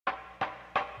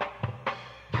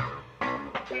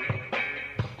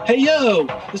Hey yo,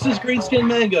 this is Greenskin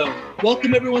Mango.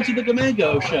 Welcome everyone to the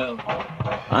Gamango Show.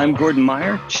 I'm Gordon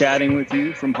Meyer, chatting with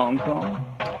you from Hong Kong.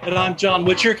 And I'm John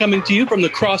Witcher, coming to you from the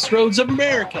crossroads of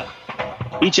America.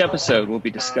 Each episode we'll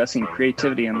be discussing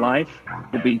creativity in life.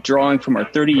 We'll be drawing from our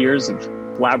 30 years of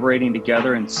collaborating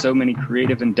together in so many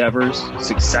creative endeavors,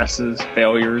 successes,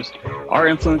 failures, our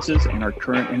influences, and our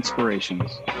current inspirations.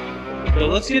 So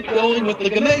let's get going with the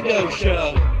Gamango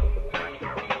Show.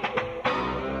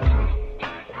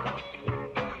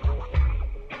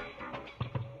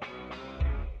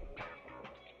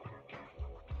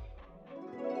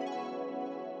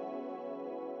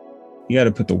 You got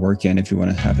to put the work in if you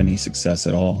want to have any success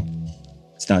at all.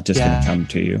 It's not just going to come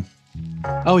to you.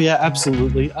 Oh, yeah,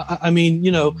 absolutely. I mean,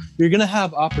 you know, you're going to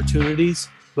have opportunities,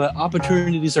 but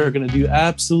opportunities are going to do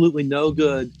absolutely no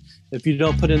good if you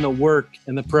don't put in the work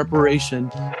and the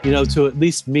preparation, you know, to at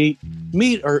least meet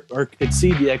or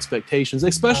exceed the expectations,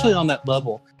 especially on that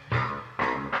level.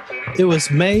 It was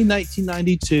May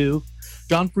 1992.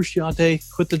 John Frusciante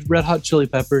quit the Red Hot Chili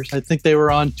Peppers. I think they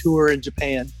were on tour in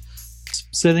Japan.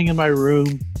 Sitting in my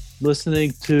room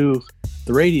listening to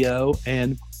the radio,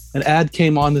 and an ad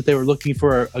came on that they were looking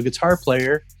for a guitar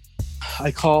player.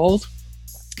 I called,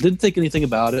 didn't think anything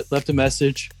about it, left a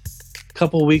message. A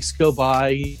couple of weeks go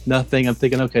by, nothing. I'm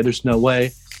thinking, okay, there's no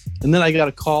way. And then I got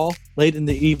a call late in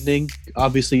the evening.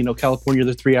 Obviously, you know, California,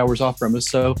 they're 3 hours off from us.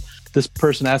 So this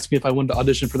person asked me if I wanted to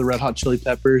audition for the Red Hot Chili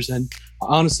Peppers. And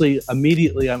honestly,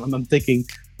 immediately I'm thinking,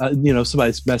 you know,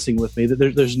 somebody's messing with me.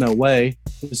 There's no way.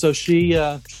 So she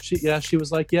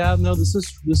was like, yeah, no, this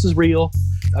is real.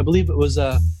 I believe it was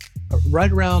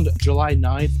right around July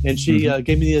 9th, and she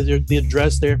gave me the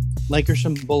address there,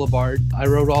 Lankershim Boulevard. I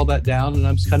wrote all that down, and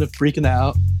I'm just kind of freaking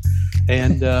out.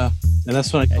 And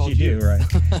that's when I called you. Do, right?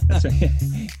 That's right.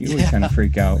 You would kind of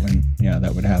freak out when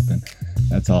that would happen.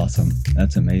 That's awesome.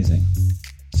 That's amazing.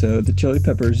 So the Chili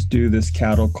Peppers do this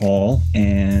cattle call,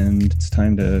 and it's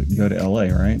time to go to LA,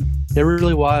 right? They're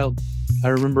really wild. I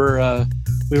remember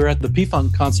we were at the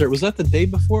P-Funk concert. Was that the day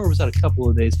before, or was that a couple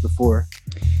of days before?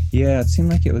 Yeah, it seemed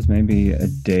like it was maybe a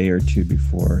day or two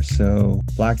before. So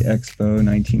Black Expo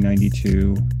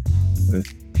 1992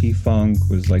 with P-Funk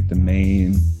was like the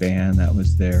main band that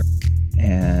was there.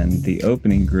 And the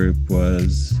opening group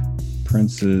was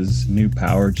Prince's New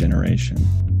Power Generation.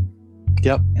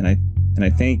 Yep. And I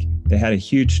think they had a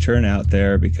huge turnout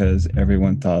there because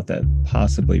everyone thought that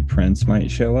possibly Prince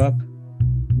might show up.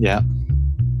 Yeah.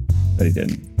 But he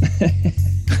didn't.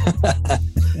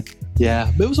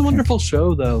 Yeah. But it was a wonderful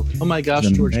show, though. Oh, my gosh.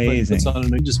 George Clinton puts on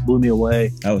and it just blew me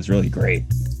away. That was really great.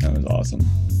 That was awesome.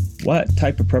 What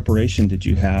type of preparation did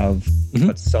you have? Mm-hmm.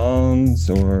 What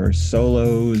songs or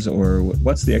solos, or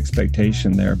what's the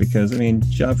expectation there? Because, I mean,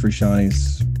 John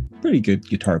Frusciante's a pretty good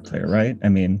guitar player, right? I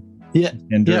mean... Yeah.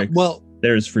 Hendrix, yeah. Well,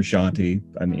 there's Frusciante.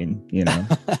 I mean, you know,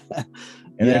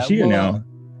 and there's you now,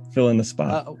 fill in the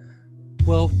spot.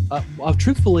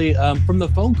 Truthfully, from the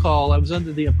phone call, I was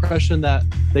under the impression that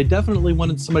they definitely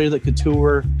wanted somebody that could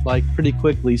tour like pretty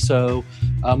quickly. So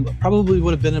probably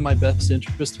would have been in my best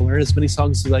interest to learn as many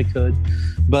songs as I could.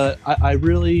 But I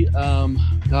really,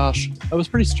 I was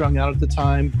pretty strung out at the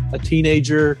time. A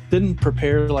teenager, didn't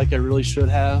prepare like I really should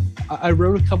have. I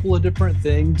wrote a couple of different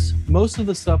things. Most of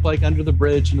the stuff like Under the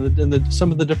Bridge and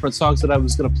some of the different songs that I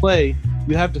was going to play,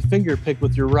 you have to finger pick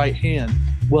with your right hand.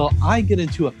 Well, I get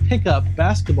into a pickup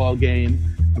basketball game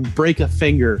and break a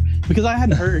finger because I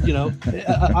hadn't heard, you know,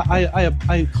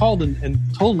 I called and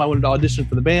told them I wanted to audition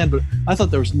for the band, but I thought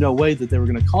there was no way that they were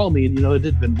going to call me. And, you know, it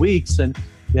had been weeks and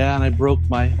I broke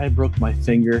my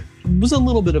finger. It was a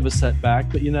little bit of a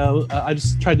setback, but, you know, I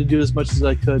just tried to do as much as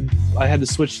I could. I had to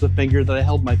switch the finger that I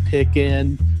held my pick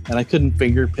in and I couldn't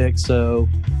finger pick. So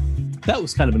that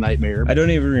was kind of a nightmare. I don't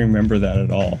even remember that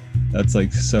at all. That's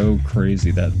like so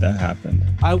crazy that happened.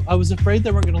 I was afraid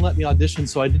they weren't going to let me audition,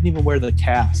 so I didn't even wear the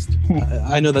cast.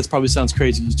 I know that probably sounds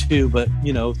crazy too, but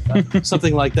you know,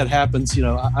 something like that happens. You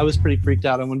know, I was pretty freaked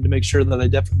out. I wanted to make sure that I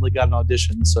definitely got an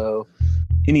audition. So,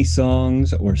 any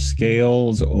songs or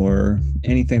scales or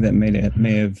anything that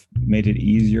may have made it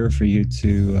easier for you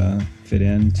to fit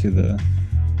into the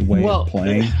way of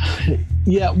playing?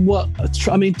 Yeah, well,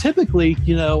 I mean, typically,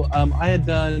 you know, I had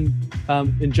done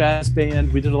in jazz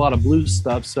band, we did a lot of blues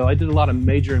stuff. So I did a lot of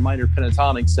major and minor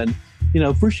pentatonics. And, you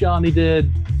know, Frusciante did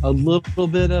a little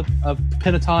bit of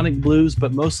pentatonic blues,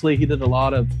 but mostly he did a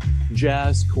lot of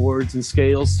jazz chords and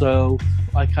scales. So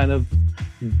I kind of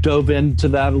dove into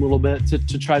that a little bit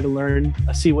to try to learn,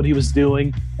 see what he was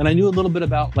doing. And I knew a little bit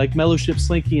about like Mellow Ship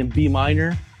Slinky and B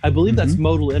minor. I believe that's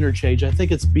modal interchange. I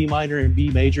think it's B minor and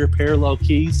B major, parallel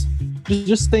keys,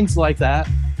 just things like that.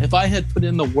 If I had put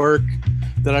in the work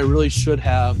that I really should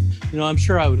have. I'm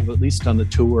sure I would have at least done the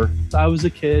tour. I was a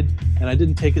kid and I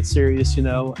didn't take it serious,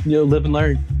 live and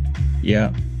learn.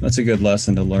 Yeah, that's a good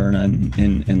lesson to learn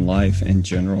in life in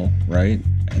general, right?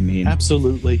 I mean,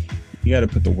 absolutely. You got to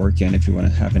put the work in if you want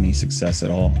to have any success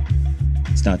at all.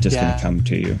 It's not just going to come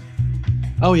to you.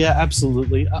 Oh, yeah,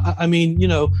 absolutely. I mean,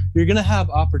 you're going to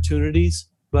have opportunities,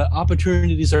 but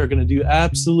opportunities are going to do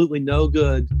absolutely no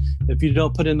good if you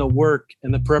don't put in the work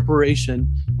and the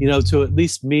preparation, to at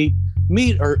least meet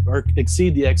or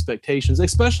exceed the expectations,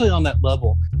 especially on that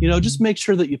level. Just make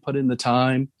sure that you put in the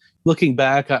time. Looking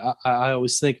back, I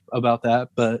always think about that.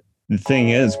 But the thing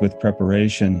is, with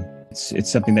preparation,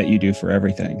 it's something that you do for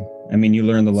everything. I mean, you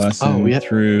learn the lesson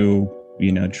through,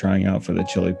 trying out for the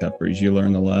Chili Peppers. You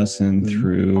learn the lesson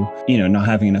through, not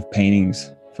having enough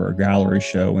paintings for a gallery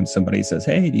show. When somebody says,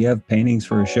 "Hey, do you have paintings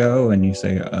for a show?" And you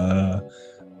say,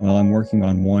 well, I'm working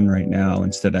on one right now,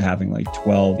 instead of having like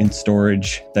 12 in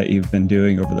storage that you've been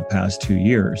doing over the past 2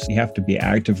 years. You have to be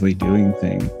actively doing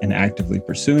things and actively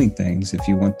pursuing things if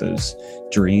you want those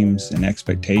dreams and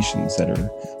expectations that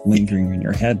are lingering in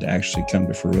your head to actually come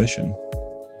to fruition.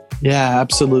 Yeah,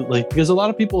 absolutely. Because a lot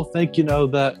of people think,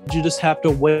 that you just have to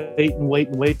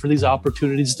wait for these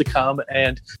opportunities to come.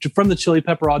 And from the Chili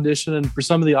Pepper audition and for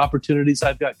some of the opportunities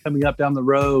I've got coming up down the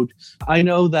road, I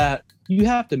know that you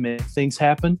have to make things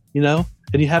happen, and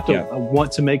you have to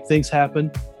want to make things happen.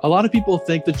 A lot of people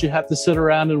think that you have to sit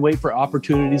around and wait for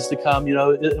opportunities to come.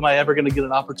 Am I ever going to get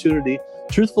an opportunity?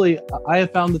 Truthfully, I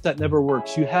have found that never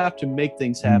works. You have to make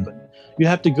things happen. You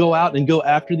have to go out and go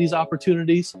after these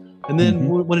opportunities. And then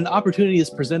when an opportunity is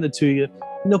presented to you,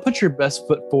 put your best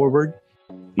foot forward.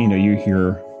 You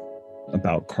hear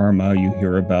about karma, you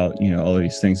hear about, all of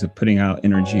these things of putting out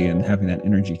energy and having that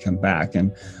energy come back.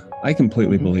 And I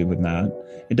completely believe in that.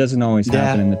 It doesn't always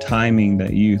happen in the timing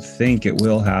that you think it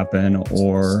will happen,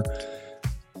 or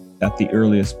at the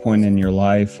earliest point in your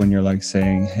life when you're like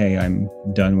saying, "Hey, I'm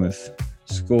done with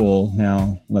school.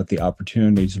 Now let the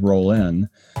opportunities roll in."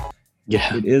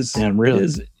 Yeah, it is. Yeah, really.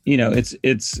 It is,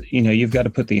 it's you've got to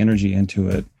put the energy into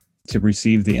it to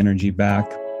receive the energy back.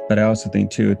 But I also think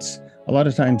too, it's a lot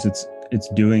of times it's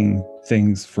doing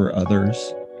things for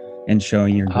others and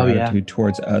showing your gratitude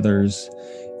towards others.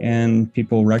 And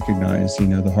people recognize,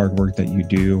 the hard work that you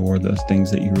do or those things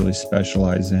that you really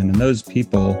specialize in. And those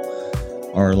people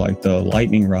are like the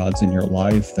lightning rods in your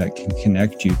life that can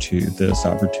connect you to this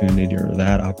opportunity or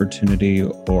that opportunity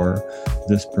or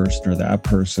this person or that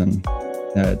person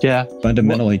that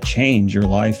fundamentally change your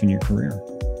life and your career.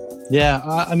 Yeah,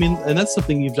 I mean, and that's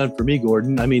something you've done for me,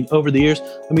 Gordon. I mean, over the years,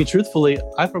 truthfully,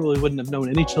 I probably wouldn't have known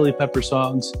any Chili Pepper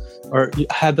songs or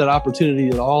had that opportunity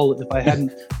at all if I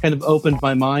hadn't kind of opened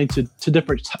my mind to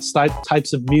different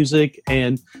types of music.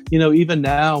 And, even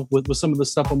now with some of the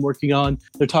stuff I'm working on,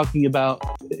 they're talking about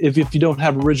if you don't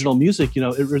have original music,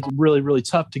 it's really, really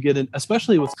tough to get in,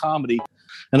 especially with comedy.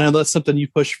 And I know that's something you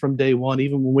pushed from day one,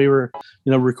 even when we were,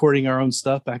 recording our own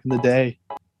stuff back in the day.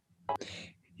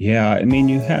 Yeah, I mean,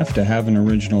 you have to have an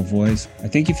original voice. I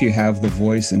think if you have the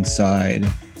voice inside,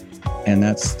 and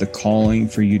that's the calling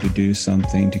for you to do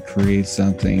something, to create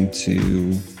something,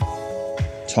 to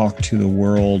talk to the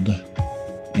world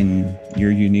in your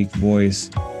unique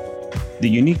voice, the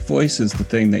unique voice is the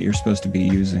thing that you're supposed to be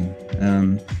using.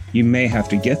 You may have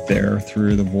to get there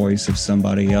through the voice of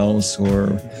somebody else,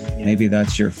 or maybe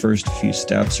that's your first few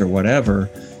steps or whatever.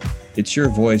 It's your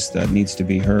voice that needs to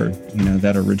be heard.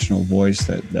 That original voice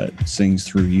that sings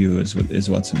through you is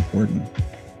what's important.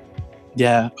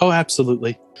 Yeah. Oh,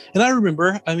 absolutely. And I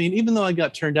remember, even though I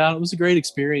got turned down, it was a great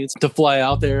experience to fly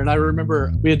out there. And I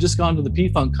remember we had just gone to the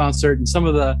P-Funk concert, and some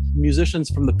of the musicians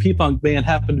from the P-Funk band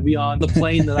happened to be on the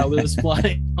plane that I was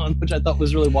flying on, which I thought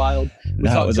was really wild.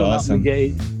 That was awesome. Yeah,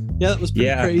 that was pretty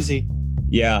crazy.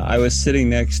 Yeah, I was sitting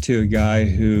next to a guy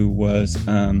who was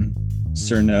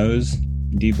Sir Nose,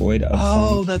 devoid of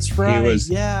funk. That's right. He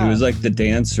was like the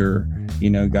dancer,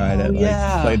 guy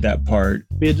that played that part.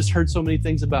 We had just heard so many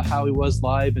things about how he was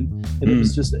live, and it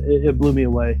was just, it blew me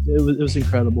away. It was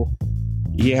incredible.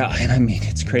 Yeah, and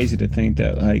it's crazy to think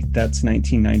that that's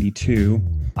 1992.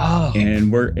 Oh.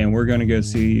 And we're going to go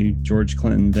see George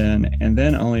Clinton then, and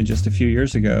then only just a few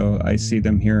years ago I see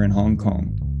them here in Hong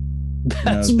Kong.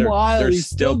 That's wild. They're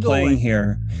still playing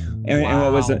here.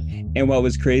 And what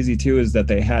was crazy too is that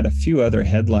they had a few other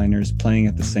headliners playing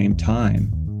at the same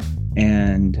time.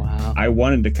 And I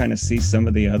wanted to kind of see some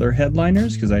of the other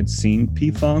headliners because I'd seen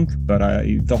P-Funk, but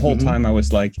the whole time I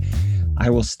was like, I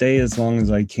will stay as long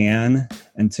as I can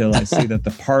until I see that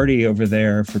the party over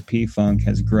there for P-Funk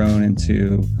has grown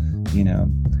into,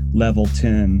 level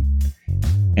 10.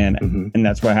 And and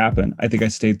that's what happened. I think I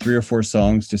stayed 3 or 4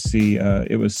 songs to see,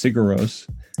 it was Sigur Rós,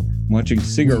 watching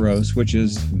Sigur Rós, which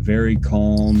is very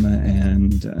calm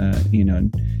and,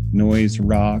 noise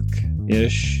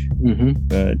rock-ish.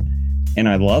 And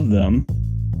I love them,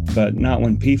 but not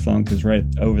when P-Funk is right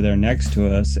over there next to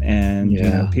us, and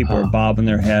people are bobbing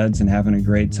their heads and having a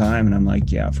great time. And I'm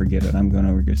like, yeah, forget it. I'm going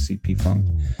over to see P-Funk.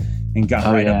 And got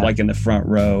up like in the front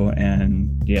row,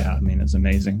 and it's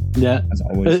amazing. Yeah, as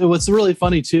always. What's really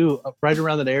funny too, right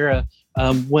around that era,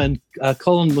 when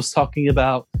Cullen was talking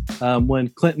about when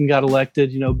Clinton got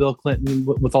elected, Bill Clinton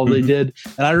with all they did,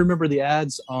 and I remember the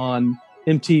ads on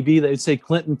MTV. They'd say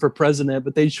Clinton for president,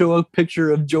 but they'd show a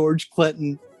picture of George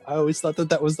Clinton. I always thought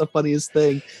that was the funniest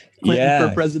thing. Clinton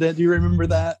for president. Do you remember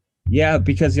that? Yeah,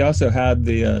 because he also had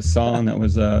the song that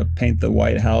was Paint the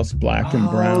White House Black and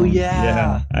Brown. Oh, yeah.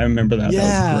 Yeah, I remember that. Yeah.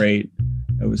 That was great.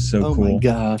 It was so cool. Oh, my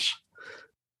gosh.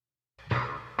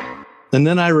 And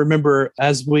then I remember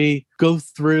as we go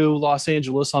through Los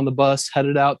Angeles on the bus,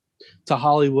 headed out to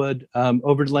Hollywood,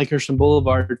 over to Lake Hurston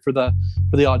Boulevard for the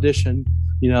audition.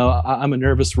 I'm a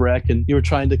nervous wreck, and you were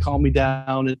trying to calm me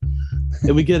down.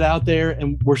 And we get out there,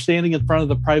 and we're standing in front of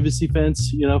the privacy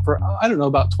fence, for, I don't know,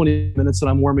 about 20 minutes, and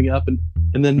I'm warming up.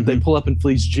 And then they pull up in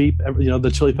Flea's Jeep.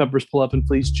 The Chili Peppers pull up in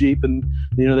Flea's Jeep, and,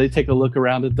 they take a look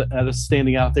around at us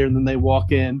standing out there, and then they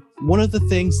walk in. One of the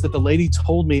things that the lady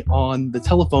told me on the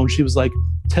telephone, she was like,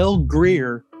 tell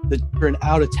Greer that you're an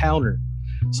out-of-towner.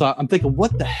 So I'm thinking,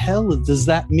 what the hell does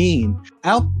that mean?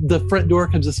 Out the front door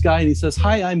comes this guy, and he says,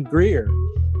 hi, I'm Greer.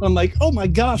 I'm like, oh my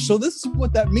gosh, so this is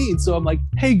what that means. So I'm like,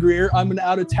 hey, Greer, I'm an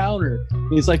out-of-towner.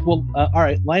 And he's like, well, all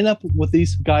right, line up with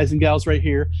these guys and gals right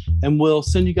here, and we'll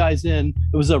send you guys in.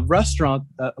 It was a restaurant,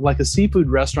 like a seafood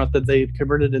restaurant that they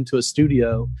converted into a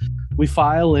studio. We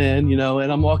file in,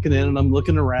 and I'm walking in and I'm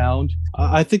looking around.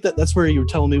 I think that's where you were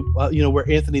telling me, where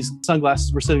Anthony's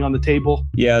sunglasses were sitting on the table.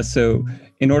 Yeah, so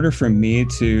in order for me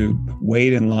to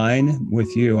wait in line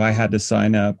with you, I had to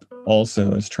sign up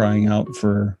also as trying out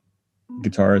for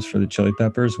guitarist for the Chili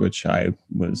Peppers, which I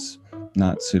was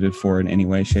not suited for in any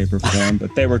way, shape, or form,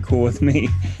 but they were cool with me,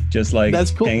 just like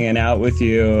hanging out with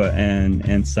you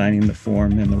and signing the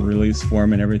form and the release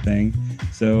form and everything.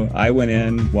 So I went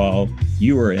in while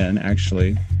you were in,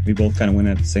 actually. We both kind of went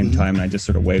in at the same time, and I just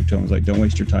sort of waved to them. I was like, don't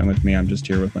waste your time with me. I'm just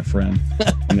here with my friend.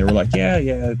 And they were like,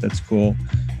 yeah, that's cool.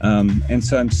 And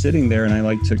so I'm sitting there, and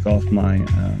I took off my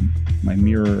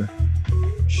mirror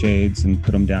shades and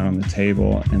put them down on the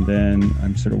table, and then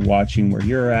I'm sort of watching where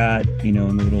you're at, in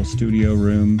the little studio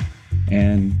room,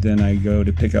 and then I go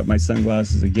to pick up my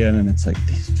sunglasses again, and it's like,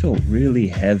 these feel really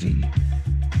heavy,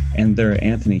 and they're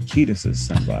Anthony Kiedis'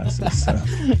 sunglasses. So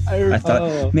I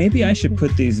thought maybe I should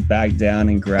put these back down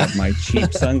and grab my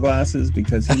cheap sunglasses,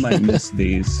 because he might miss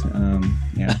these.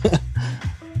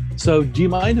 So do you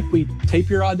mind if we tape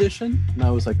your audition? And I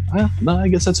was like, no, I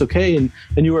guess that's okay. And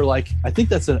you were like, I think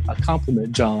that's a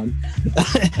compliment, John.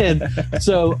 And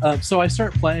so I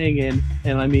start playing,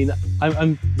 and I mean,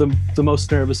 I'm the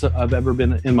most nervous I've ever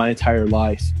been in my entire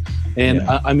life. And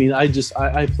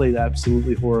I played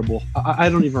absolutely horrible. I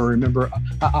don't even remember.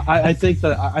 I think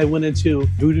that I went into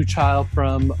Voodoo Child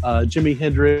from Jimi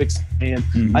Hendrix, and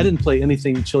I didn't play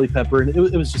anything Chili Pepper, and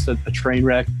it was just a train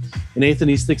wreck. And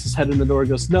Anthony sticks his head in the door and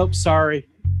goes, nope, sorry.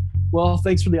 Well,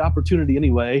 thanks for the opportunity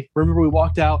anyway. Remember, we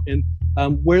walked out, and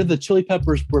where the Chili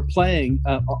Peppers were playing,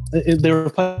 they were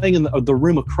playing in the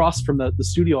room across from the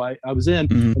studio I was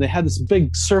in, and they had this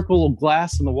big circle of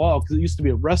glass in the wall, because it used to be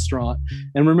a restaurant.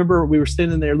 And remember, we were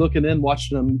standing there looking in,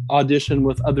 watching them audition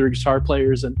with other guitar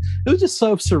players, and it was just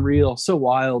so surreal, so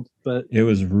wild. But it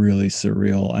was really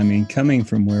surreal. I mean, coming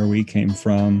from where we came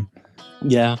from,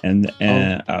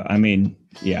 I mean,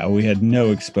 we had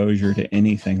no exposure to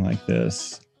anything like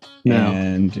this. No.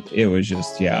 And it was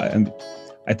just, and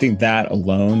I think that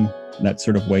alone, that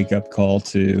sort of wake up call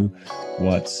to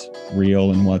what's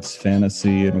real and what's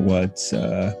fantasy and what's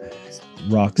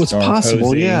rock star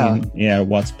possible, posing,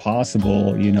 what's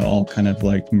possible, all kind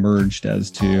of merged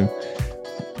as to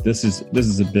this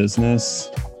is a business,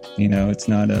 it's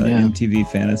not a MTV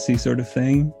fantasy sort of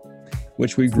thing,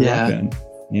 which we grew up in.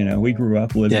 We grew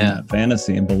up living that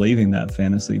fantasy and believing that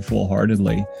fantasy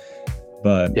full-heartedly.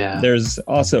 But there's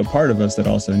also a part of us that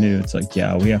also knew it's like,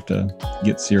 we have to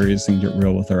get serious and get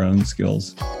real with our own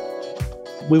skills.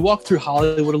 We walked through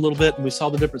Hollywood a little bit, and we saw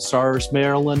the different stars,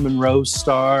 Marilyn Monroe's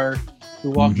star. We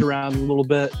walked around a little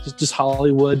bit, just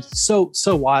Hollywood. So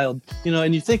wild,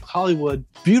 and you think Hollywood,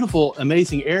 beautiful,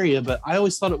 amazing area, but I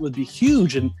always thought it would be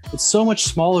huge, and it's so much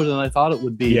smaller than I thought it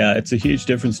would be. Yeah, it's a huge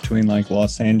difference between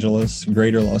Los Angeles,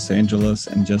 greater Los Angeles,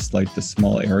 and just the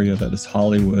small area that is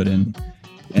Hollywood. And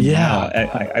And Yeah.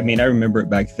 now, I mean, I remember it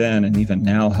back then, and even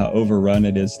now, how overrun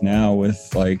it is now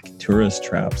with like tourist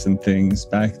traps and things.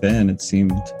 Back then, it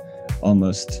seemed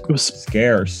almost It was,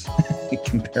 scarce in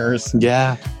comparison.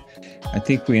 yeah. I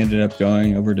think we ended up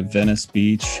going over to Venice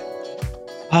Beach.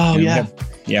 Oh, And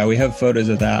yeah. we have photos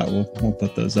of that. We'll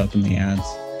put those up in the ads.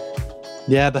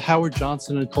 Yeah, the Howard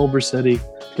Johnson in Culver City.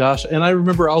 Gosh, and I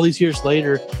remember all these years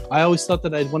later, I always thought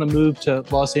that I'd want to move to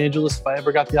Los Angeles if I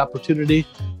ever got the opportunity.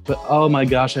 But oh my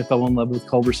gosh, I fell in love with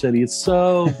Culver City. It's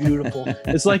so beautiful.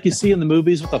 It's like you see in the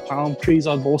movies with the palm trees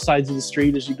on both sides of the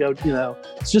street as you go,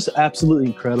 it's just absolutely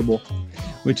incredible.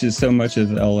 Which is so much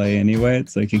of LA anyway.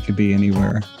 It's like it could be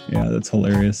anywhere. Yeah, that's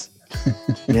hilarious.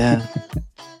 Yeah.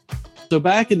 So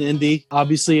back in Indy,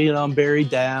 obviously, I'm buried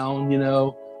down,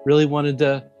 really wanted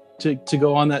to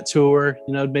go on that tour,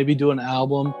 maybe do an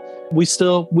album. We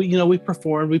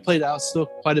performed, we played out still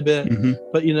quite a bit, Mm-hmm.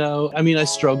 but I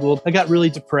struggled. I got really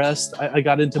depressed. I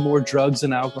got into more drugs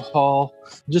and alcohol,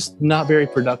 just not very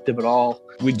productive at all.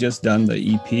 We just done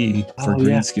the EP for Oh, Green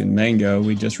yeah. Skin Mango.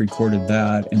 We just recorded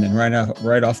that. And then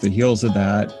right off the heels of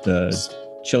that, the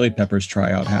Chili Peppers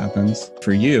tryout happens.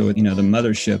 For you, the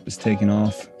mothership is taking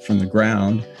off from the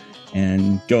ground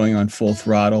and going on full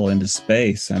throttle into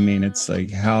space. I mean, it's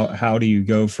like, how do you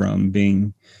go from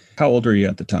being, how old are you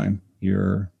at the time?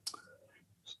 You're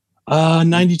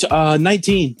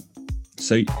 19.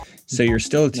 So you're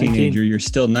still a teenager. 19. You're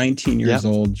still 19 years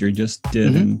Yep. old. You're just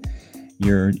did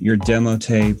your demo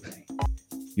tape.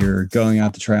 You're going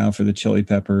out to try out for the Chili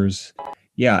Peppers.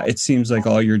 Yeah, it seems like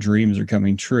all your dreams are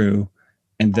coming true.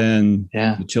 And then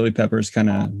Yeah. the Chili Peppers kind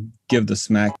of give the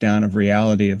smackdown of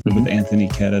reality with Anthony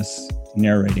Kiedis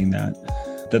narrating that.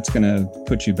 That's going to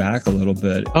put you back a little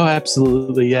bit. Oh,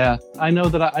 absolutely. Yeah. I know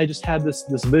that I just had this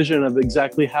vision of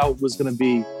exactly how it was going to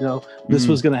be. This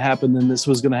was going to happen, then this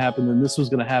was going to happen, then this was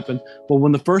going to happen. Well,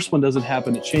 when the first one doesn't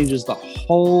happen, it changes the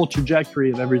whole trajectory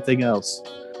of everything else.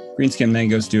 Green Skin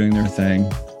Mango's doing their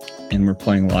thing, and we're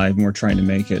playing live and we're trying to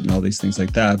make it and all these things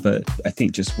like that. But I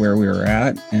think just where we were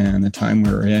at and the time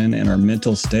we were in and our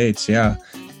mental states, it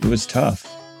was tough.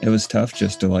 It was tough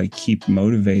just to keep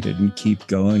motivated and keep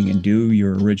going and do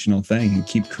your original thing and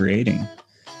keep creating.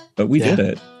 But we did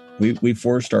it. We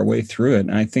forced our way through it.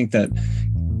 And I think that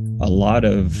a lot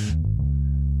of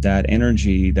that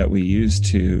energy that we use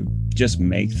to just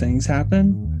make things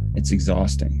happen, it's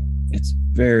exhausting. It's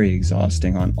very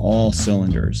exhausting on all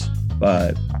cylinders.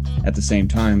 But at the same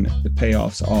time, the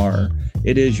payoffs are,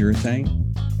 it is your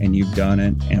thing and you've done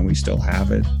it and we still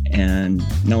have it. And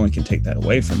no one can take that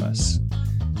away from us.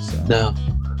 So. No.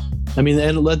 And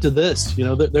it led to this,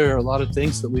 there are a lot of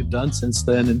things that we've done since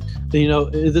then. And,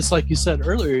 this, like you said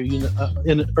earlier,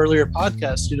 in an earlier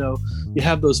podcast, you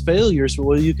have those failures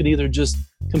where you can either just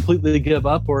completely give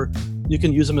up or you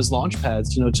can use them as launch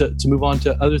pads, to move on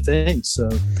to other things. So.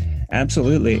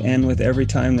 Absolutely. And with every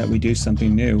time that we do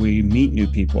something new, we meet new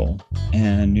people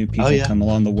and new people come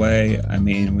along the way.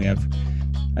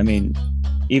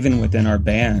 Even within our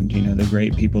band, the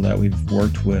great people that we've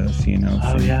worked with,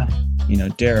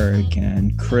 Derek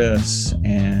and Chris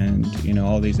and,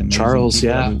 all these amazing Charles,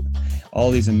 people all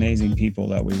these amazing people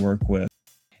that we work with.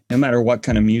 No matter what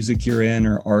kind of music you're in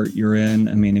or art you're in,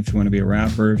 if you want to be a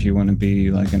rapper, if you want to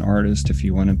be like an artist, if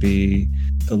you want to be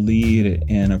the lead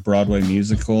in a Broadway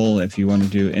musical, if you want to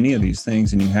do any of these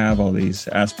things and you have all these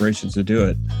aspirations to do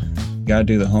it, you got to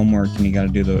do the homework and you got to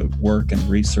do the work and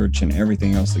research and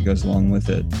everything else that goes along with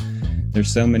it. There's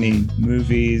so many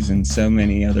movies and so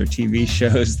many other TV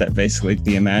shows that basically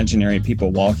the imaginary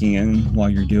people walking in while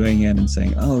you're doing it and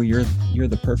saying, "Oh, you're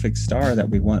the perfect star that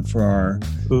we want for our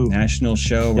national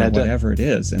show or whatever it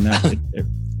is," and that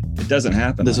it doesn't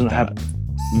happen. Doesn't happen.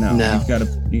 No,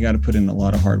 you got to put in a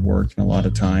lot of hard work and a lot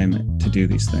of time to do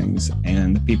these things.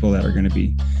 And the people that are going to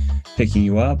be picking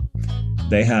you up,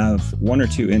 they have one or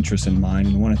two interests in mind,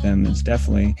 and one of them is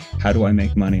definitely, how do I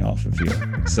make money off of you?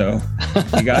 So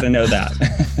you got to know that.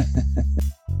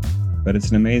 But it's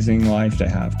an amazing life to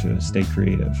have to stay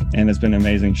creative. And it's been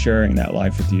amazing sharing that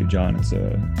life with you, John. It's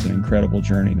an incredible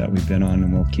journey that we've been on,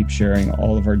 and we'll keep sharing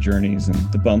all of our journeys and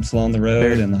the bumps along the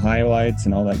road and the highlights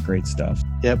and all that great stuff.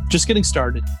 Yep, just getting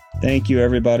started. Thank you,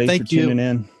 everybody, for tuning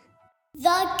in.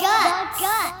 The Gut.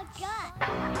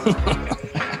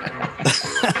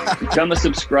 Become a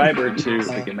subscriber to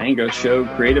The Mango Show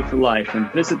Creative for Life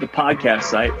and visit the podcast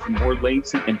site for more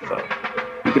links and info.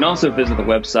 You can also visit the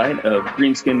website of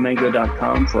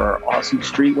greenskinmango.com for our awesome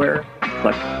streetwear,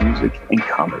 eclectic music, and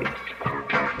comedy.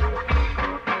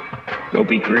 Go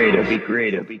be creative, be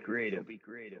creative, be creative, be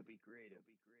creative.